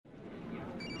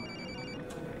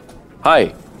हाय,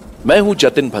 मैं हूं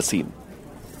जतिन भसीन।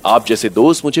 आप जैसे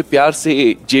दोस्त मुझे प्यार से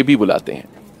जेबी बुलाते हैं।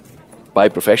 By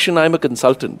profession I am a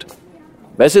consultant.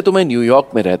 वैसे तो मैं न्यूयॉर्क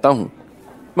में रहता हूं,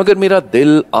 मगर मेरा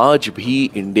दिल आज भी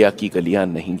इंडिया की गलियां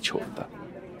नहीं छोड़ता।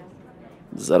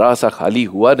 जरा सा खाली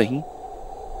हुआ नहीं,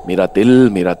 मेरा दिल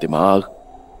मेरा दिमाग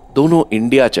दोनों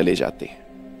इंडिया चले जाते हैं,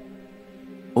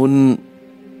 उन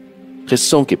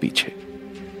किस्सों के पीछे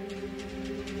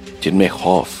जिनमें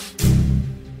खौफ,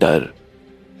 डर,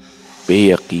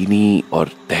 बेयकीनी और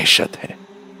दहशत है,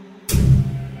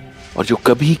 और जो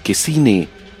कभी किसी ने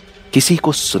किसी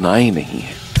को सुनाए नहीं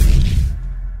है।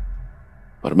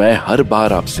 और मैं हर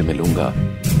बार आपसे मिलूंगा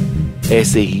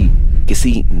ऐसे ही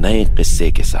किसी नए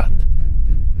किस्से के साथ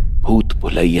भूत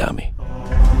भुलैया में।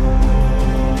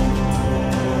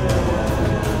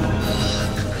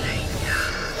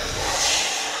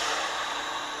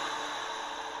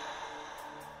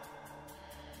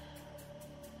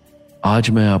 आज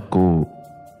मैं आपको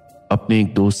अपने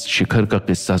एक दोस्त शिखर का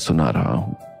किस्सा सुना रहा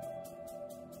हूं।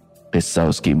 किस्सा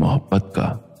उसकी मोहब्बत का,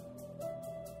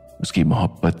 उसकी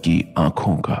मोहब्बत की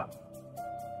आंखों का।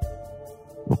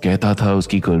 वो कहता था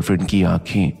उसकी गर्लफ्रेंड की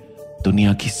आंखें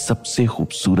दुनिया की सबसे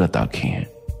खूबसूरत आंखें हैं,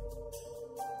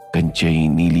 कंचई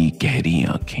नीली गहरी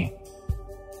आंखें,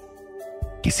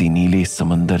 किसी नीले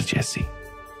समंदर जैसी,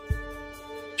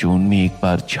 जो उनमें एक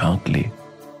बार झांक ले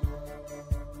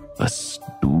बस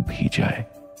डूब ही जाए।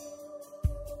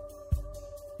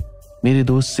 मेरे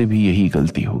दोस्त से भी यही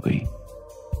गलती हो गई।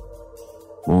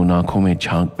 वो उन आंखों में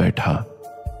झांक बैठा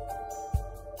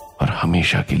और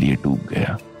हमेशा के लिए डूब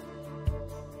गया।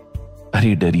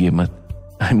 अरे डरिए मत,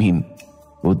 आई मीन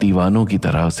वो दीवानों की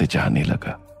तरह उसे चाहने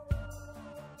लगा।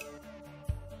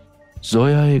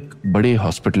 जोया एक बड़े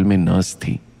हॉस्पिटल में नर्स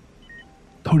थी,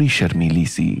 थोड़ी शर्मीली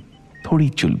सी, थोड़ी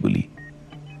चुलबुली।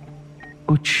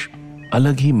 कुछ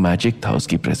अलग ही मैजिक था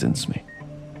उसकी प्रेजेंस में,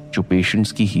 जो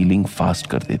पेशेंट्स की हीलिंग फास्ट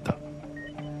कर देता।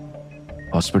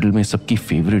 हॉस्पिटल में सबकी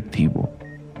फेवरेट थी वो।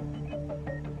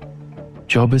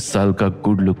 24 साल का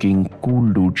गुड लुकिंग कूल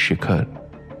डूड शिखर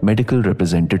मेडिकल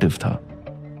रिप्रेजेंटेटिव था,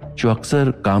 जो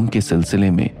अक्सर काम के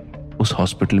सिलसिले में उस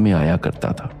हॉस्पिटल में आया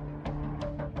करता था।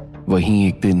 वहीं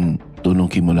एक दिन दोनों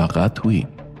की मुलाकात हुई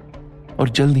और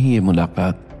जल्द ही ये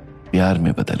मुलाकात प्यार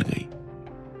में बदल गई।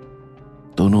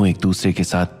 दोनों एक दूसरे के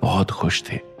साथ बहुत खुश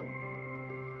थे,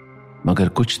 मगर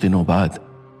कुछ दिनों बाद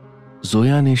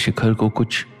जोया ने शिखर को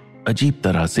कुछ अजीब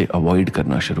तरह से अवॉइड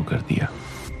करना शुरू कर दिया।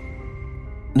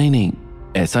 नहीं,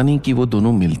 ऐसा नहीं कि वो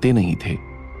दोनों मिलते नहीं थे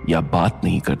या बात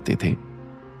नहीं करते थे,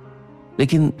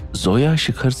 लेकिन जोया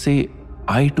शिखर से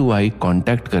आई टू आई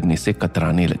कांटेक्ट करने से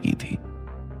कतराने लगी थी।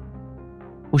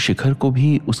 वो शिखर को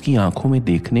भी उसकी आंखों में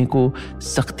देखने को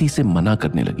सख्ती से मना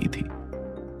करने लगी थी।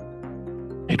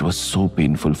 It was so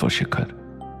painful for शिखर।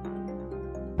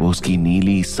 वो उसकी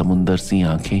नीली समुंदर सी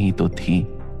आंखें ही तो थी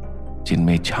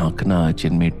जिनमें झांकना,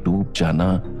 जिनमें डूब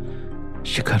जाना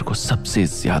शिखर को सबसे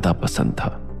ज्यादा पसंद था।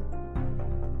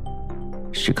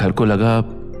 शिखर को लगा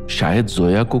शायद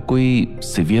जोया को कोई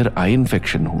सीवियर आई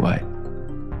इन्फेक्शन हुआ है,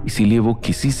 इसीलिए वो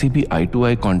किसी से भी आई टू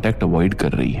आई कांटेक्ट अवॉइड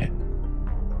कर रही है।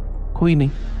 कोई नहीं,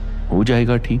 हो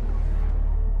जाएगा ठीक।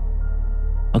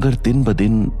 मगर दिन ब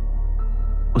दिन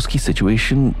उसकी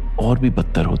सिचुएशन और भी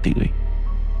बदतर होती गई।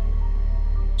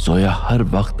 जोया हर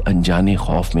वक्त अनजाने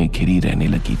खौफ में घिरी रहने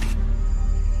लगी थी।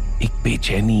 एक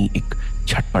बेचैनी, एक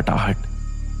छटपटाहट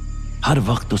हर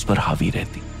वक्त उस पर हावी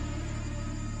रहती।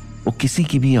 वो किसी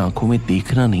की भी आंखों में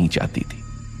देखना नहीं चाहती थी,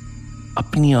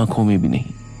 अपनी आंखों में भी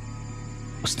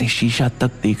नहीं। उसने शीशा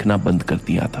तक देखना बंद कर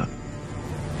दिया था।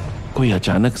 कोई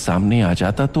अचानक सामने आ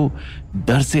जाता तो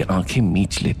डर से आंखें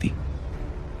मीच लेती।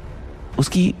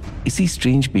 उसकी इसी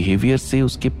स्ट्रेंज बिहेवियर से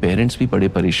उसके पेरेंट्स भी बड़े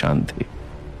परेशान थे।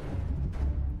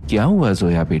 क्या हुआ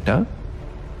जोया बेटा,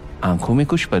 आंखों में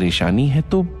कुछ परेशानी है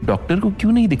तो डॉक्टर को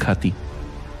क्यों नहीं दिखाती?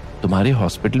 तुम्हारे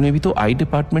हॉस्पिटल में भी तो आई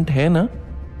डिपार्टमेंट है ना,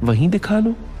 वहीं दिखा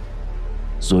लो,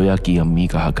 जोया की अम्मी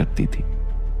कहा करती थी।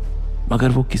 मगर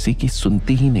वो किसी की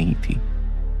सुनती ही नहीं थी।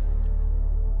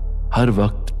 हर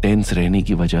वक्त टेंस रहने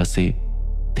की वजह से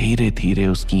धीरे धीरे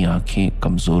उसकी आंखें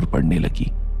कमजोर पड़ने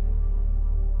लगी,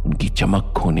 उनकी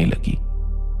चमक खोने लगी।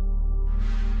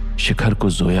 शिखर को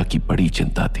जोया की बड़ी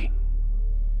चिंता थी।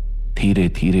 धीरे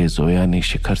धीरे जोया ने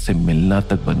शिखर से मिलना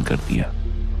तक बंद कर दिया,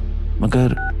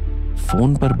 मगर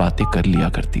फोन पर बातें कर लिया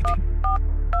करती थी।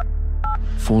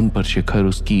 फोन पर शिखर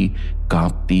उसकी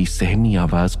कांपती सहमी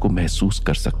आवाज को महसूस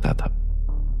कर सकता था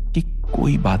कि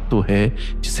कोई बात तो है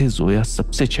जिसे जोया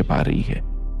सबसे छिपा रही है,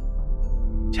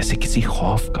 जैसे किसी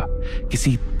खौफ का,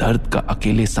 किसी दर्द का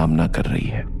अकेले सामना कर रही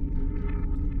है।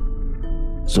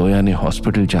 जोया ने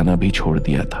हॉस्पिटल जाना भी छोड़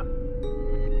दिया था।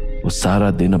 वो सारा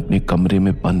दिन अपने कमरे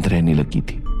में बंद रहने लगी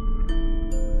थी।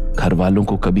 घर वालों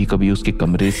को कभी कभी उसके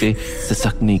कमरे से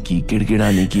सिसकने की,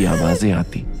 गिड़गिड़ाने की आवाजें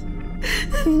आती।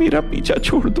 मेरा पीछा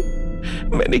छोड़ दो,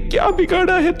 मैंने क्या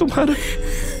बिगाड़ा है तुम्हारा,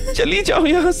 चली जाओ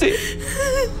यहां से।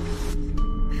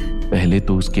 पहले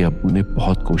तो उसके अब्बू ने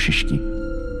बहुत कोशिश की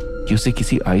कि उसे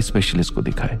किसी आई स्पेशलिस्ट को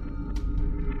दिखाए।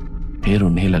 फिर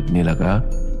उन्हें लगने लगा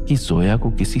कि जोया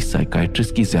को किसी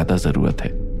साइकाइट्रिस्ट की ज्यादा जरूरत है,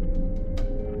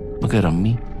 मगर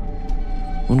अम्मी,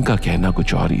 उनका कहना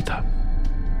कुछ और ही था।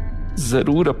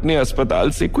 जरूर अपने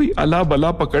अस्पताल से कोई अला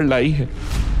बला पकड़ लाई है,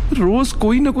 रोज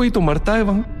कोई ना कोई तो मरता है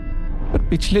वहां। पर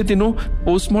पिछले दिनों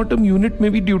पोस्टमार्टम यूनिट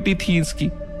में भी ड्यूटी थी इसकी,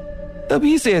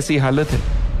 तभी से ऐसी हालत है।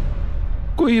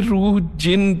 कोई रूह,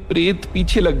 जिन, प्रेत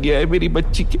पीछे लग गया है मेरी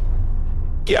बच्ची के।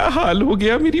 क्या हाल हो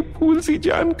गया मेरी फूल सी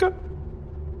जान का।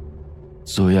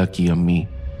 जोया की अम्मी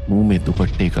मुंह में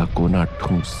दुपट्टे का कोना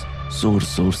ठूंस जोर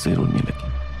जोर से रोने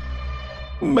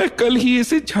लगी। मैं कल ही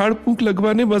इसे झाड़ फूंक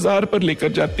लगवाने बाजार पर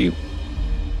लेकर जाती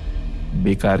हूं।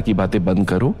 बेकार की बातें बंद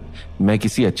करो, मैं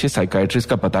किसी अच्छे साइकाइट्रिस्ट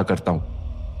का पता करता हूं,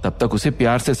 तब तक उसे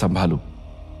प्यार से संभालो,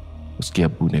 उसके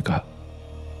अब्बू ने कहा।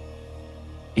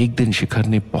 एक दिन शिखर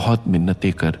ने बहुत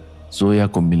मिन्नतें कर जोया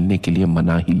को मिलने के लिए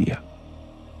मना ही लिया।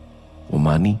 वो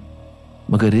मानी,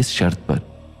 मगर इस शर्त पर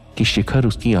कि शिखर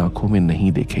उसकी आंखों में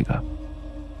नहीं देखेगा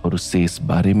और उससे इस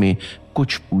बारे में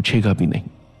कुछ पूछेगा भी नहीं।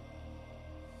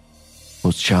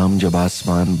 उस शाम जब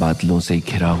आसमान बादलों से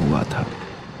घिरा हुआ था,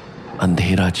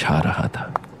 अंधेरा छा रहा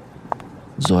था,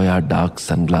 जोया डार्क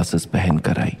सनग्लासेस पहन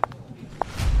कर आई।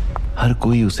 हर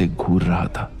कोई उसे घूर रहा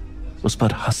था, उस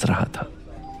पर हंस रहा था।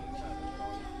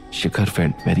 Shikhar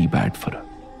felt very bad for her.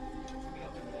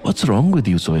 What's wrong with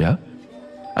you Zoya?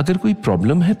 अगर कोई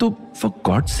प्रॉब्लम है तो फॉर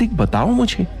गॉड सेक बताओ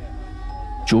मुझे।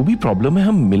 जो भी प्रॉब्लम है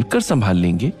हम मिलकर संभाल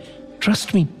लेंगे,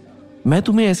 ट्रस्ट मी। मैं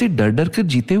तुम्हें ऐसे डर डर कर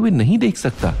जीते हुए नहीं देख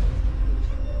सकता।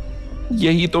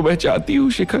 यही तो मैं चाहती हूं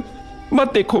शिखर,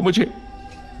 मत देखो मुझे।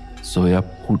 जोया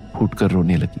फूट फूट कर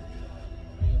रोने लगी।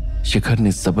 शिखर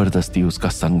ने जबरदस्ती उसका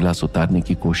सनग्लास उतारने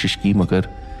की कोशिश की, मगर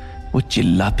वो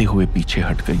चिल्लाते हुए पीछे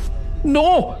हट गई।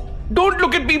 No, don't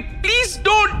look at me, please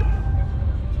don't.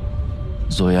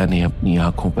 Zoya ने अपनी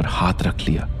आंखों पर हाथ रख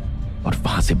लिया और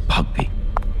वहां से भाग गई।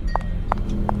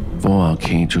 वो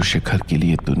आंखें जो शिखर के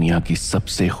लिए दुनिया की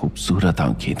सबसे खूबसूरत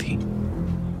आंखें थी,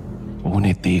 वो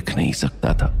उन्हें देख नहीं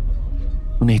सकता था,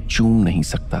 उन्हें चूम नहीं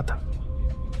सकता था,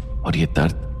 और ये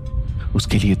दर्द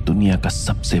उसके लिए दुनिया का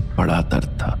सबसे बड़ा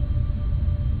दर्द था।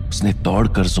 उसने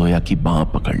दौड़कर जोया की बांह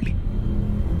पकड़ ली।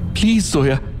 प्लीज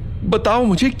जोया, बताओ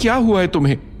मुझे क्या हुआ है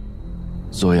तुम्हें।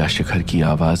 जोया शिखर की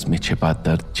आवाज में छिपा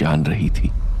दर्द जान रही थी।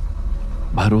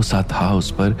 भरोसा था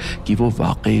उस पर कि वो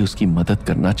वाकई उसकी मदद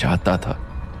करना चाहता था।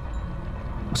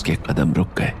 उसके कदम रुक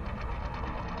गए।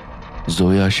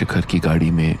 जोया शिखर की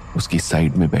गाड़ी में उसकी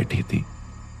साइड में बैठी थी।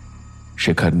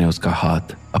 शिखर ने उसका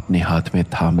हाथ अपने हाथ में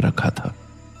थाम रखा था।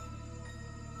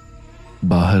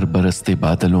 बाहर बरसते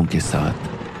बादलों के साथ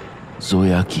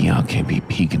जोया की आंखें भी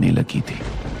भीगने लगी थी,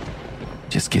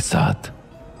 जिसके साथ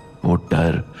वो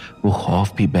डर, वो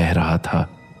खौफ भी बह रहा था,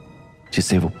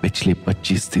 जिसे वो पिछले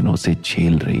 25 दिनों से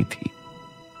झेल रही थी।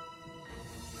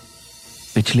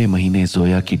 पिछले महीने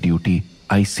जोया की ड्यूटी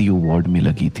आईसीयू वार्ड में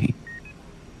लगी थी।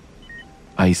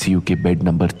 आईसीयू के बेड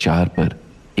नंबर 4 पर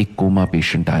एक कोमा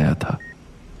पेशेंट आया था।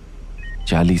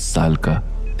 40 साल का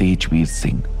तेजवीर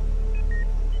सिंह,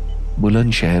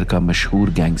 बुलंदशहर का मशहूर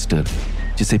गैंगस्टर,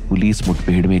 जिसे पुलिस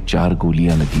मुठभेड़ में 4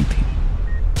 गोलियां लगी थी।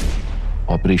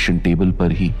 ऑपरेशन टेबल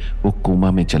पर ही वो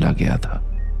कोमा में चला गया था।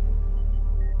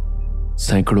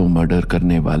 सैकड़ों मर्डर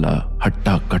करने वाला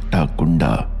हट्टा कट्टा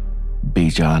गुंडा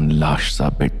बेजान लाश सा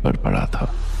बेड पर पड़ा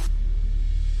था।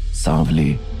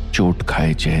 सांवले चोट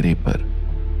खाए चेहरे पर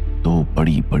 2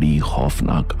 बड़ी बड़ी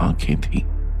खौफनाक आंखें थीं,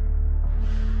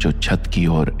 जो छत की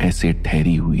ओर ऐसे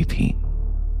ठहरी हुई थीं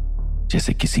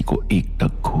जैसे किसी को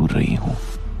एकटक घूर रही हो।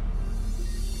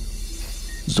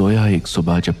 जोया एक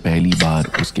सुबह जब पहली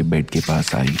बार उसके बेड के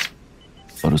पास आई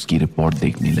और उसकी रिपोर्ट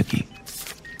देखने लगी,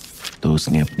 तो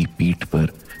उसने अपनी पीठ पर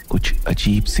कुछ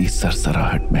अजीब सी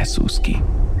सरसराहट महसूस की,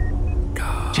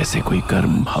 जैसे कोई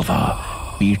गर्म हवा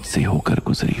पीठ से होकर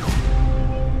गुजरी हो।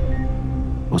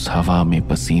 उस हवा में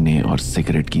पसीने और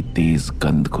सिगरेट की तेज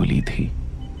गंध घुली थी।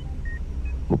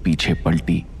 वो पीछे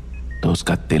पलटी तो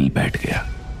उसका दिल बैठ गया।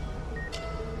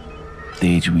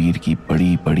 तेजवीर की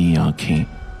बड़ी बड़ी आंखें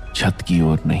छत की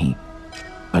ओर नहीं,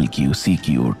 बल्कि उसी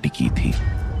की ओर टिकी थी।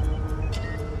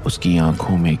 उसकी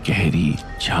आंखों में गहरी,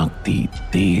 झांकती,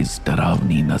 तेज,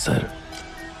 डरावनी नजर।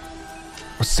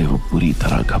 उससे वो पूरी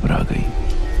तरह घबरा गई।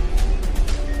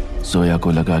 जोया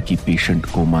को लगा कि पेशेंट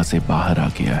कोमा से बाहर आ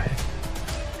गया है।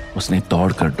 उसने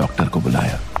दौड़कर डॉक्टर को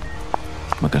बुलाया,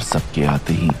 मगर सबके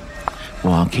आते ही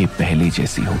वो आंखें पहले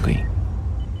जैसी हो गई,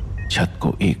 छत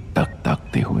को एकटक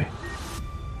ताकते हुए।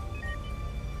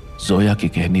 जोया के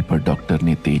कहने पर डॉक्टर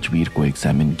ने तेजवीर को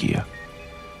एग्जामिन किया।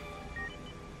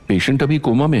 पेशेंट अभी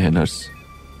कोमा में है नर्स,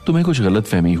 तुम्हें कुछ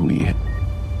गलतफहमी हुई है।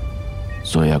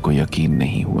 जोया को यकीन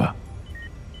नहीं हुआ।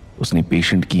 उसने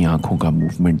पेशेंट की आंखों का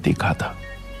मूवमेंट देखा था,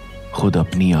 खुद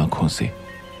अपनी आंखों से,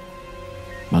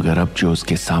 मगर अब जो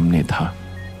उसके सामने था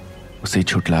उसे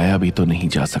झुठलाया भी तो नहीं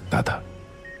जा सकता था।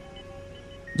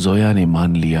 जोया ने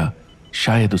मान लिया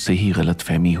शायद उसे ही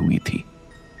गलतफहमी हुई थी,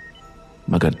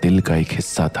 मगर दिल का एक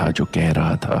हिस्सा था जो कह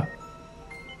रहा था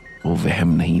वो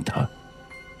वहम नहीं था,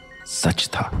 सच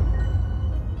था।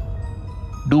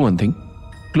 Do one thing,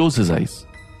 close his eyes,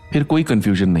 फिर कोई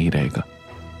कंफ्यूजन नहीं रहेगा।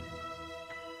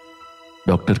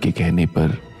 डॉक्टर के कहने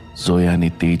पर जोया ने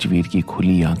तेजवीर की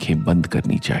खुली आंखें बंद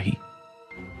करनी चाहिए,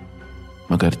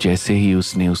 मगर जैसे ही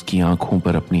उसने उसकी आंखों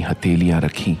पर अपनी हथेलियां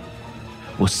रखी,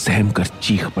 वो सहम कर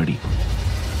चीख पड़ी।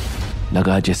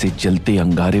 लगा जैसे जलते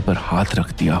अंगारे पर हाथ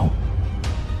रख दिया हो।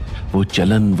 वो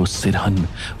जलन, वो सिरहन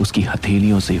उसकी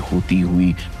हथेलियों से होती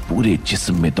हुई पूरे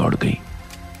जिस्म में दौड़ गई।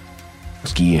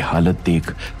 उसकी ये हालत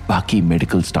देख बाकी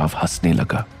मेडिकल स्टाफ हंसने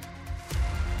लगा।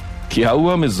 क्या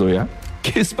हुआ मिस जोया,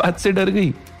 किस बात से डर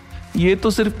गई? ये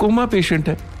तो सिर्फ कोमा पेशेंट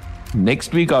है।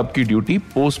 नेक्स्ट वीक आपकी ड्यूटी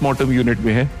पोस्टमार्टम यूनिट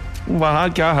में है, वहां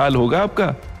क्या हाल होगा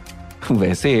आपका।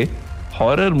 वैसे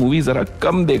हॉरर मूवी जरा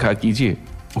कम देखा कीजिए,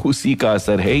 उसी का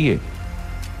असर है ये।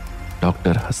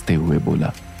 डॉक्टर हंसते हुए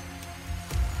बोला।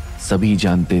 सभी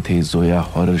जानते थे जोया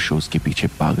हॉरर शोज के पीछे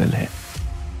पागल है।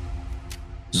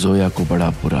 जोया को बड़ा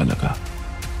बुरा लगा,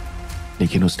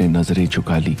 लेकिन उसने नजरें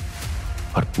झुका ली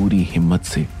और पूरी हिम्मत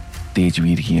से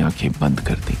तेजवीर की आंखें बंद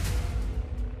कर दी।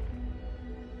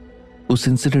 उस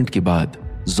इंसिडेंट के बाद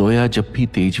जोया जब भी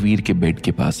तेजवीर के बेड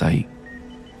के पास आई,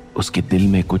 उसके दिल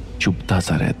में कुछ चुभता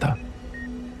सा रहता,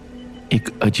 एक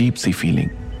अजीब सी फीलिंग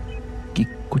कि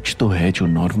कुछ तो है जो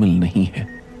नॉर्मल नहीं है।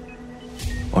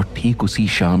 और ठीक उसी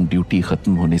शाम ड्यूटी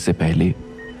खत्म होने से पहले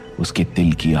उसके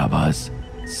दिल की आवाज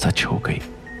सच हो गई।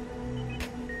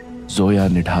 जोया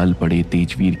निढाल पड़े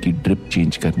तेजवीर की ड्रिप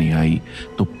चेंज करने आई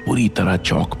तो पूरी तरह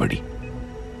चौंक पड़ी।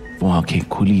 वो आंखें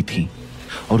खुली थी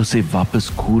और उसे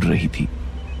वापस घूर रही थी,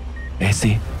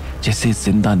 ऐसे जैसे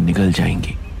जिंदा निगल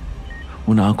जाएंगी।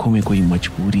 उन आंखों में कोई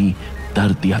मजबूरी,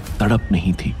 दर्द या तड़प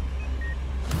नहीं थी।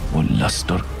 वो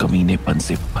लस्ट और कमीनेपन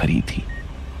से भरी थी,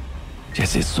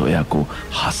 जैसे जोया को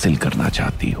हासिल करना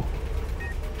चाहती हो।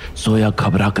 जोया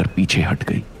घबरा कर पीछे हट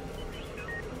गई।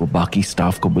 वो बाकी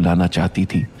स्टाफ को बुलाना चाहती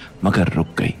थी, मगर रुक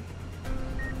गई।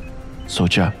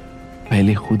 सोचा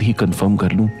पहले खुद ही कंफर्म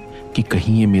कर लूं कि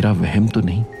कहीं ये मेरा वहम तो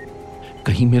नहीं,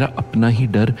 कहीं मेरा अपना ही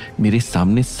डर मेरे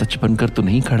सामने सच बनकर तो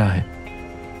नहीं खड़ा है।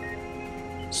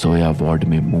 जोया वार्ड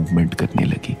में मूवमेंट करने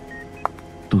लगी,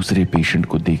 दूसरे पेशेंट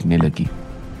को देखने लगी,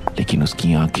 लेकिन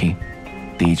उसकी आंखें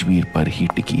तेजवीर पर ही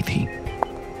टिकी थी।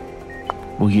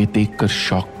 वो ये देखकर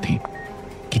शॉक थी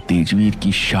कि तेजवीर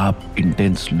की शार्प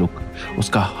इंटेंस लुक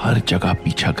उसका हर जगह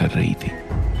पीछा कर रही थी।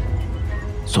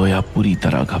 जोया पूरी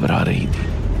तरह घबरा रही थी,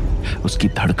 उसकी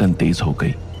धड़कन तेज हो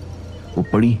गई। वो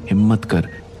बड़ी हिम्मत कर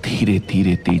धीरे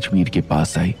धीरे तेजवीर के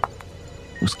पास आई,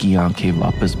 उसकी आंखें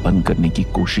वापस बंद करने की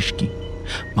कोशिश की,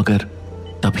 मगर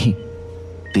तभी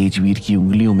तेजवीर की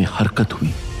उंगलियों में हरकत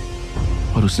हुई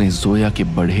और उसने जोया के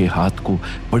बढ़े हाथ को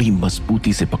बड़ी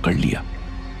मजबूती से पकड़ लिया।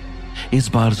 इस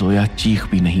बार जोया चीख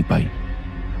भी नहीं पाई,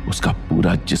 उसका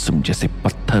पूरा जिस्म जैसे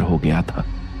पत्थर हो गया था।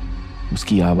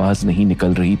 उसकी आवाज नहीं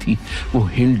निकल रही थी, वो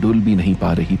हिल डुल भी नहीं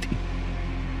पा रही थी।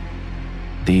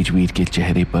 तेजवीर के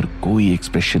चेहरे पर कोई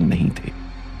एक्सप्रेशन नहीं थे,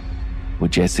 वो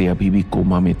जैसे अभी भी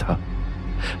कोमा में था,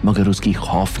 मगर उसकी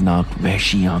खौफनाक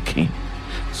वहशी आंखें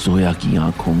जोया की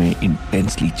आंखों में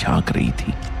इंटेंसली झांक रही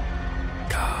थी।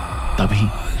 तभी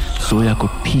जोया को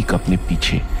ठीक अपने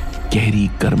पीछे गहरी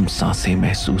गर्म सांसें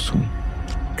महसूस हुई,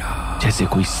 जैसे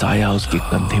कोई साया उसके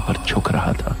कंधे पर झुक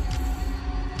रहा था।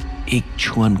 एक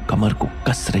छुअन कमर को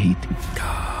कस रही थी।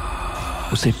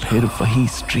 उसे फिर वही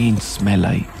स्ट्रेंज स्मेल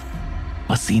आई,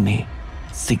 पसीने,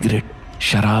 सिगरेट,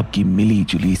 शराब की मिली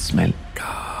जुली स्मेल।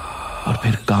 और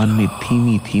फिर कान में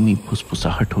धीमी धीमी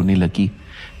फुसफुसाहट होने लगी,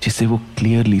 जिसे वो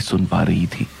क्लियरली सुन पा रही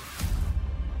थी।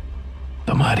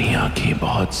 तुम्हारी आंखें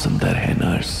बहुत सुंदर है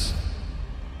नर्स,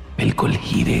 बिल्कुल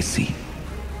हीरे सी।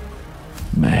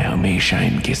 मैं हमेशा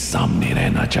इनके सामने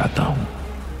रहना चाहता हूं,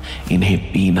 इन्हें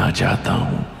पीना चाहता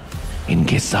हूं,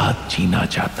 इनके साथ जीना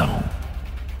चाहता हूं।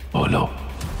 बोलो,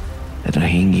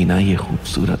 रहेंगी ना ये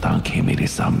खूबसूरत आंखें मेरे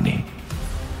सामने?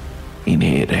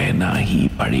 इन्हें रहना ही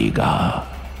पड़ेगा,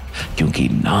 क्योंकि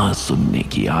ना सुनने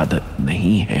की आदत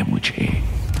नहीं है मुझे।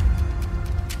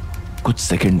 कुछ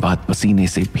सेकंड बाद पसीने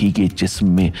से भीगे जिस्म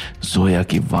में जोया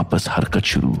की वापस हरकत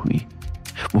शुरू हुई।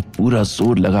 वो पूरा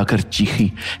जोर लगाकर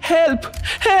चीखी, हेल्प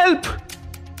हेल्प।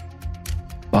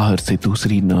 बाहर से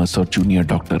दूसरी नर्स और जूनियर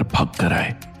डॉक्टर भाग कर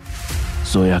आए।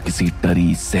 जोया किसी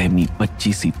डरी सहमी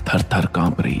बच्ची सी थर थर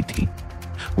कांप रही थी।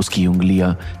 उसकी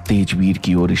उंगलियां तेजवीर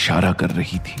की ओर इशारा कर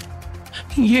रही थी।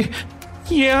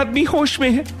 ये आदमी होश में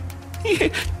है,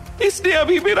 इसने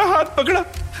अभी मेरा हाथ पकड़ा,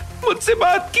 मुझसे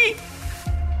बात की।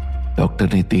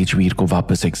 डॉक्टर ने तेजवीर को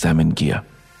वापस एग्जामिन किया।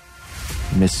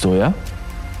 Miss Zoya,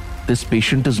 this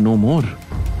patient is no more,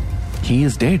 he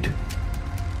is dead.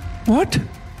 What?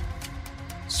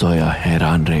 Zoya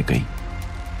हैरान रह गई।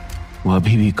 वो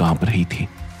अभी भी कांप रही थी।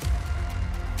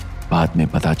 बाद में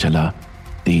पता चला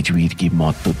तेजवीर की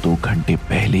मौत तो 2 घंटे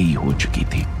पहले ही हो चुकी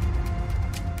थी।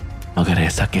 मगर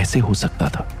ऐसा कैसे हो सकता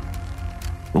था?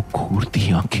 वो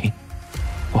घूरती आंखें,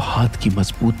 वो हाथ की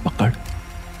मजबूत पकड़,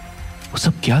 वो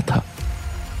सब क्या था?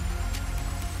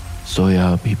 जोया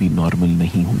अभी भी नॉर्मल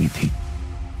नहीं हुई थी।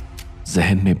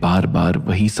 जहन में बार बार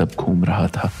वही सब घूम रहा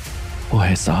था। वो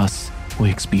एहसास, वो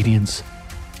एक्सपीरियंस,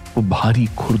 वो भारी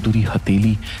खुरदुरी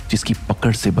हथेली जिसकी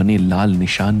पकड़ से बने लाल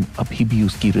निशान अभी भी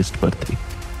उसकी रिस्ट पर थे।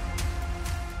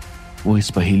 वो इस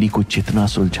पहेली को जितना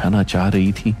सुलझाना चाह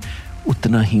रही थी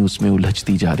उतना ही उसमें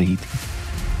उलझती जा रही थी।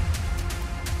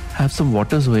 Have some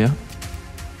water Zoya,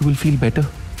 you will feel better.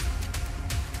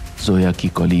 Zoya की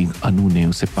कॉलीग अनु ने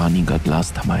उसे पानी का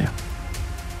ग्लास थमाया।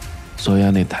 जोया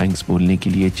ने थैंक्स बोलने के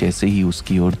लिए जैसे ही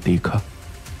उसकी ओर देखा,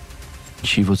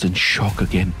 she was in shock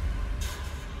again.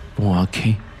 वो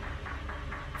आंखें,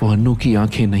 वो अनु की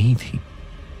आंखें नहीं थी,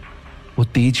 वो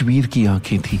तेजवीर की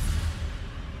आंखें थी।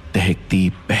 दहकती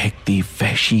बहकती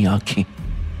वहशी आंखें।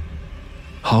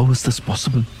 How is this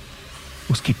possible?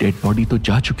 उसकी डेड बॉडी तो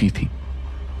जा चुकी थी।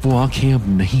 वो आंखें अब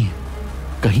नहीं है,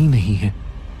 कहीं नहीं है,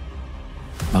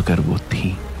 मगर वो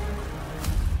थी।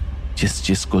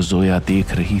 जिसको जोया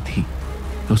देख रही थी,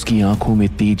 उसकी आंखों में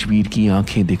तेजवीर की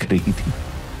आंखें दिख रही थी।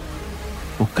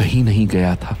 वो कहीं नहीं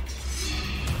गया था,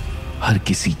 हर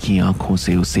किसी की आंखों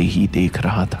से उसे ही देख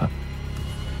रहा था।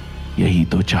 यही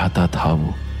तो चाहता था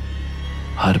वो,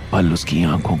 हर पल उसकी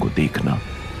आंखों को देखना।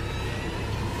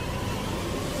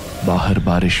 बाहर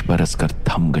बारिश बरस कर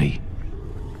थम गई,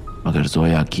 मगर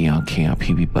जोया की आंखें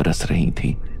अभी भी बरस रही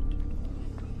थी।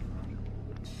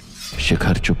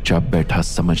 शिखर चुपचाप बैठा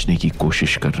समझने की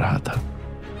कोशिश कर रहा था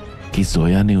कि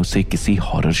जोया ने उसे किसी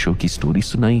हॉरर शो की स्टोरी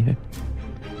सुनाई है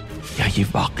या ये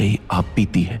वाकई आप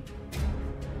बीती है।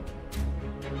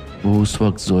 वो उस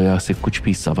वक्त जोया से कुछ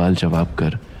भी सवाल जवाब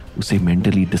कर उसे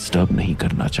मेंटली डिस्टर्ब नहीं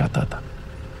करना चाहता था,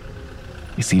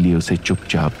 इसीलिए उसे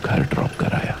चुपचाप घर ड्रॉप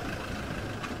कराया।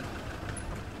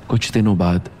 कुछ दिनों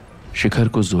बाद शिखर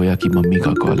को जोया की मम्मी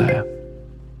का कॉल आया।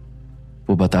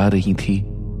 वो बता रही थी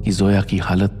कि जोया की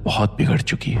हालत बहुत बिगड़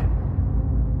चुकी है।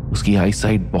 उसकी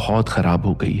आईसाइट बहुत खराब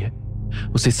हो गई है,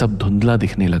 उसे सब धुंधला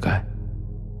दिखने लगा है।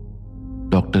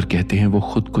 डॉक्टर कहते हैं वो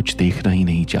खुद कुछ देखना ही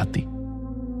नहीं चाहती।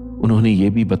 उन्होंने ये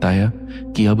भी बताया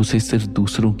कि अब उसे सिर्फ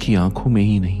दूसरों की आंखों में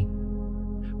ही नहीं,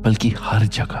 बल्कि हर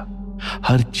जगह,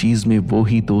 हर चीज में वो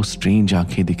ही 2 स्ट्रेंज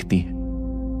आंखें दिखती हैं।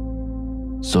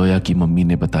 जोया की मम्मी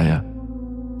ने बताया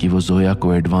कि वो जोया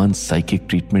को एडवांस साइकिक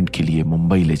ट्रीटमेंट के लिए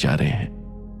मुंबई ले जा रहे हैं।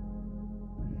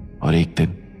 और एक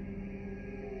दिन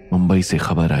मुंबई से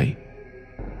खबर आई,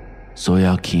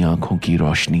 जोया की आंखों की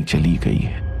रोशनी चली गई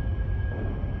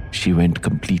है। She went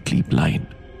completely blind.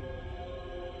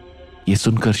 यह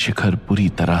सुनकर शिखर बुरी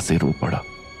तरह से रो पड़ा।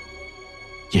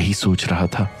 यही सोच रहा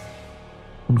था,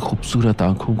 उन खूबसूरत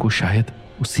आंखों को शायद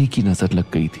उसी की नजर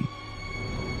लग गई थी।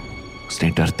 उसने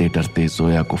डरते डरते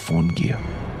जोया को फोन किया,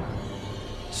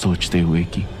 सोचते हुए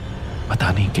कि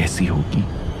पता नहीं कैसी होगी,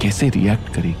 कैसे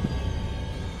रिएक्ट करेगी।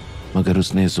 मगर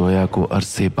उसने जोया को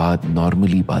अरसे बाद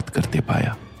नॉर्मली बात करते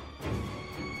पाया।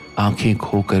 आंखें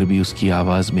खोकर भी उसकी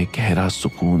आवाज में गहरा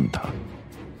सुकून था।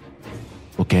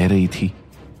 वो कह रही थी,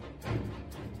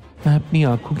 मैं अपनी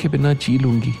आंखों के बिना जी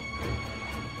लूंगी,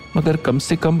 मगर कम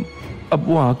से कम अब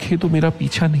वो आंखें तो मेरा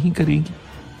पीछा नहीं करेंगी।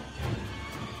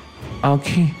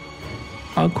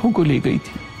 आंखों को ले गई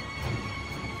थी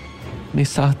अपने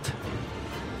साथ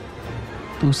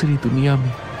दूसरी दुनिया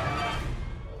में।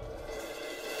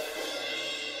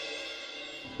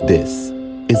 This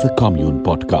is a Kommune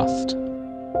podcast.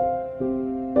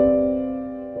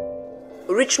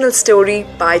 Original story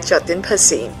by Jatin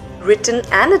Bhasin. Written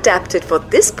and adapted for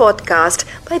this podcast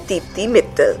by Deepti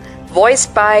Mittal.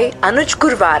 Voiced by Anuj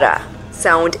Gurwara.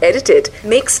 Sound edited,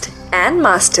 mixed and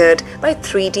mastered by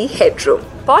 3D Headroom.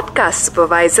 Podcast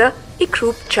supervisor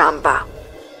Ikroop Chamba.